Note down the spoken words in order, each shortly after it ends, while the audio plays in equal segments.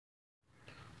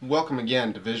Welcome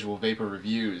again to Visual Vapor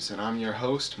Reviews, and I'm your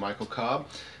host, Michael Cobb,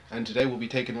 and today we'll be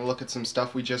taking a look at some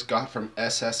stuff we just got from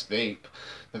SS Vape.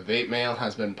 The vape mail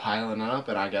has been piling up,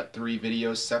 and I got 3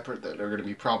 videos separate that are going to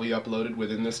be probably uploaded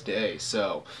within this day,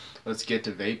 so let's get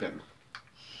to vaping.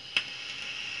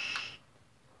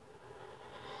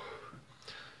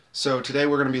 So today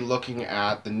we're going to be looking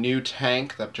at the new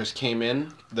tank that just came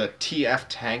in, the TF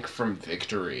tank from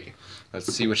Victory.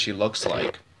 Let's see what she looks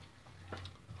like.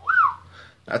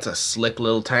 That's a slick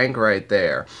little tank right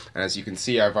there. And as you can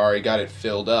see, I've already got it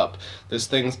filled up. This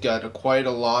thing's got quite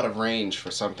a lot of range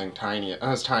for something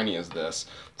as tiny as this.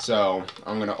 So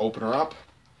I'm going to open her up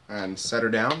and set her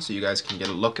down so you guys can get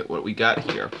a look at what we got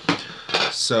here.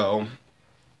 So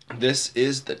this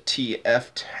is the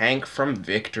TF tank from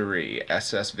Victory.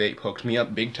 SS Vape hooked me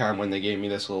up big time when they gave me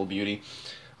this little beauty.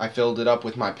 I filled it up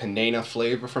with my Panana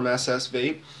flavor from SS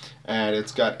Vape, and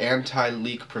it's got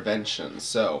anti-leak prevention.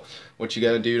 So what you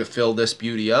got to do to fill this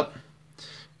beauty up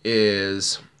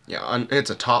is,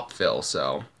 it's a top fill.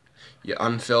 So you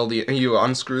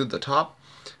unscrew the top,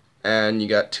 and you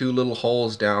got 2 little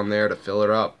holes down there to fill it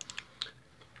up.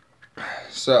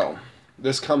 So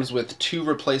this comes with 2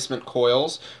 replacement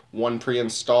coils, one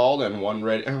pre-installed and one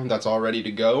that's all ready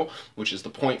to go, which is the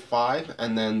 0.5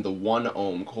 and then the 1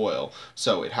 ohm coil.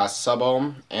 So it has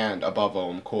sub-ohm and above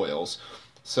ohm coils.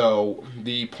 So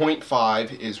the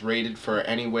 0.5 is rated for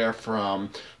anywhere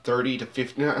from 30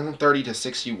 to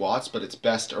 60 watts, but it's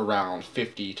best around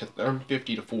 50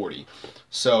 to 40.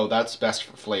 So that's best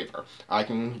for flavor. I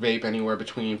can vape anywhere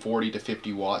between 40 to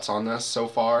 50 watts on this so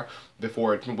far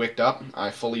before it wicked up. I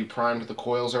fully primed the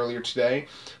coils earlier today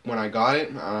when I got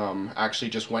it. Actually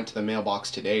just went to the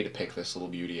mailbox today to pick this little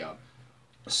beauty up.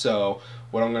 So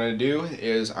what I'm going to do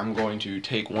is I'm going to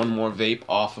take one more vape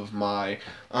off of my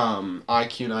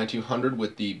IQ9200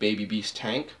 with the Baby Beast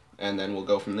tank, and then we'll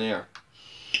go from there.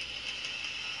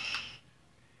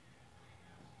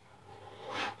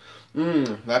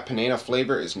 That Panana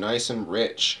flavor is nice and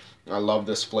rich. I love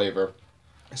this flavor,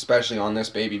 especially on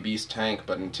this Baby Beast tank,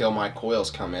 but until my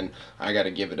coils come in, I gotta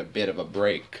give it a bit of a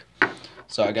break.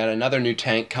 So I got another new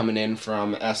tank coming in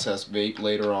from SS Vape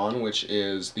later on, which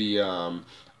is the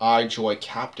iJoy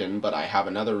Captain, but I have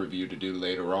another review to do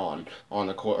later on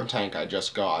the tank I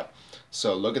just got.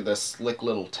 So look at this slick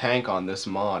little tank on this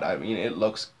mod. I mean, it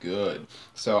looks good.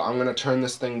 So I'm going to turn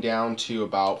this thing down to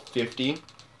about 50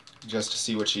 just to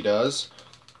see what she does.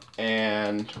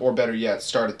 Or better yet,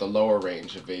 start at the lower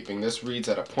range of vaping. This reads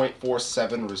at a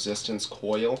 0.47 resistance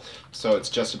coil, so it's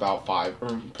just about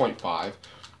 0.5.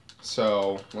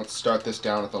 So let's start this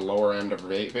down at the lower end of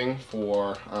vaping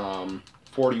for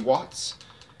 40 watts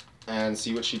and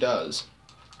see what she does.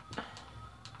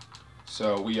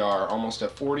 So we are almost at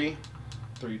 40.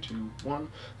 3, 2, 1.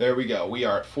 There we go. We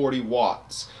are at 40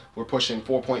 watts. We're pushing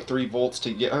 4.3 volts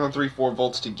to get 4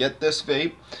 volts to get this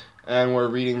vape, and we're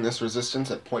reading this resistance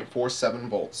at 0.47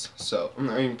 volts. So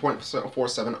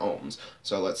 0.47 ohms.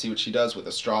 So let's see what she does with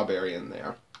a strawberry in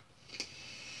there.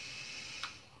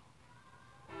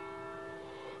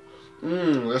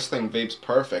 This thing vapes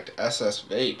perfect. SS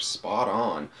Vape, spot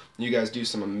on. You guys do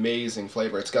some amazing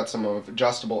flavor. It's got some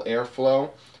adjustable airflow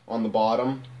on the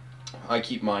bottom. I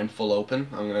keep mine full open.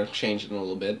 I'm going to change it in a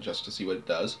little bit just to see what it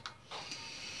does.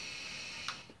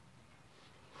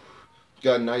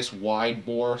 Got a nice wide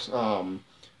bore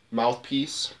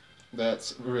mouthpiece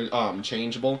that's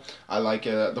changeable. I like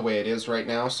it the way it is right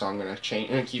now, so I'm going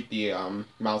to keep the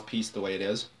mouthpiece the way it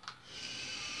is.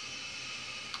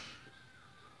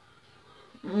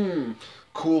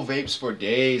 Cool vapes for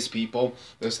days, people.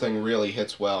 This thing really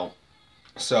hits well.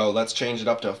 So let's change it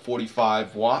up to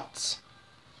 45 watts.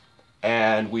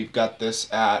 And we've got this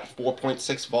at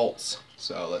 4.6 volts.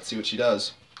 So let's see what she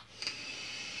does.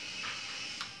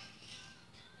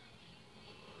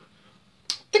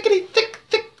 Thickety thick,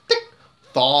 thick, thick.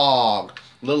 Fog.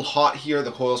 A little hot here.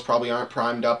 The coils probably aren't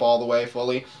primed up all the way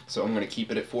fully. So I'm going to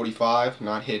keep it at 45,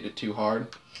 not hit it too hard.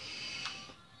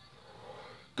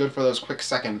 Good for those quick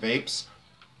second vapes.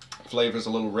 Flavor's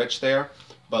a little rich there,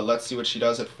 but let's see what she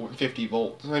does at 50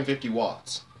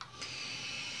 watts.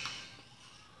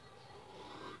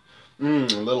 A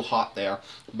little hot there,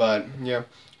 but yeah,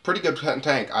 pretty good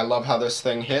tank. I love how this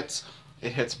thing hits.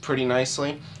 It hits pretty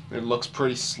nicely. It looks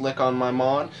pretty slick on my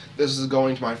mod. This is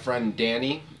going to my friend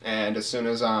Danny, and as soon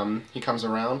as he comes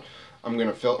around, I'm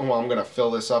gonna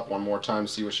fill this up one more time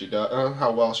to see what she does,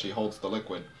 how well she holds the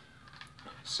liquid.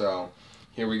 So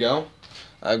here we go.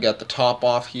 I've got the top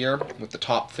off here with the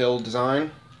top fill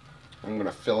design. I'm going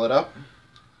to fill it up.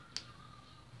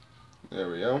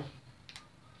 There we go.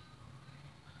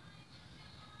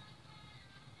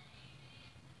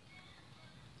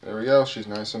 There we go, she's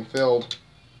nice and filled.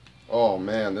 Oh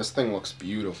man, this thing looks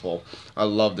beautiful. I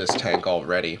love this tank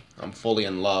already. I'm fully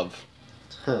in love.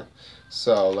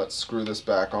 So let's screw this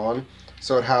back on.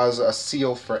 So it has a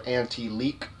seal for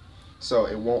anti-leak, so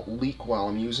it won't leak while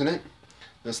I'm using it.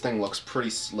 This thing looks pretty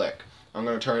slick. I'm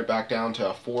going to turn it back down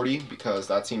to 40 because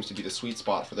that seems to be the sweet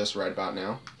spot for this right about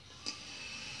now.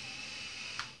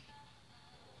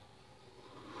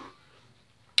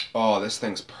 Oh, this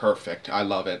thing's perfect. I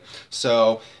love it.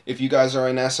 So, if you guys are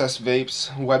in SS Vape's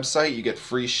website, you get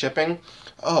free shipping.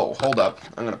 Oh, hold up.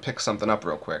 I'm going to pick something up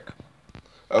real quick.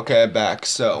 Okay, back.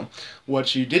 So,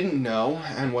 what you didn't know,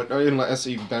 and what, unless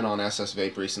you've been on SS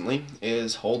Vape recently,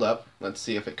 is, hold up, let's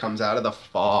see if it comes out of the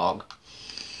fog.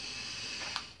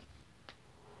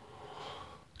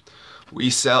 They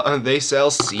sell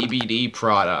CBD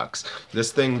products.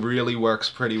 This thing really works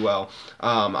pretty well.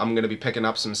 I'm going to be picking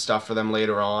up some stuff for them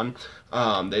later on.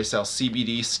 They sell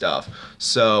CBD stuff.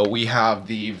 So we have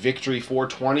the Victory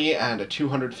 420 and a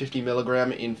 250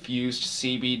 milligram infused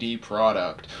CBD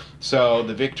product. So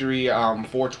the Victory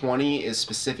 420 is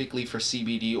specifically for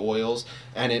CBD oils,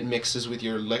 and it mixes with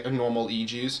your normal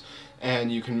e-juice.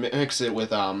 And you can mix it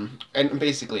with and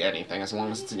basically anything, as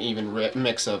long as it's an even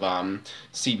mix of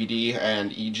CBD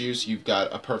and e-juice. You've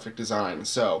got a perfect design.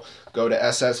 So go to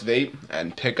SS Vape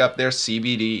and pick up their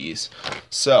CBDs.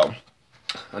 So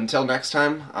until next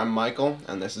time, I'm Michael,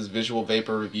 and this is Visual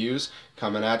Vapor Reviews,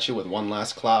 coming at you with one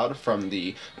last cloud from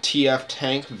the TF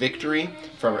Tank Victory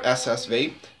from SS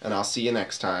Vape, and I'll see you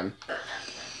next time.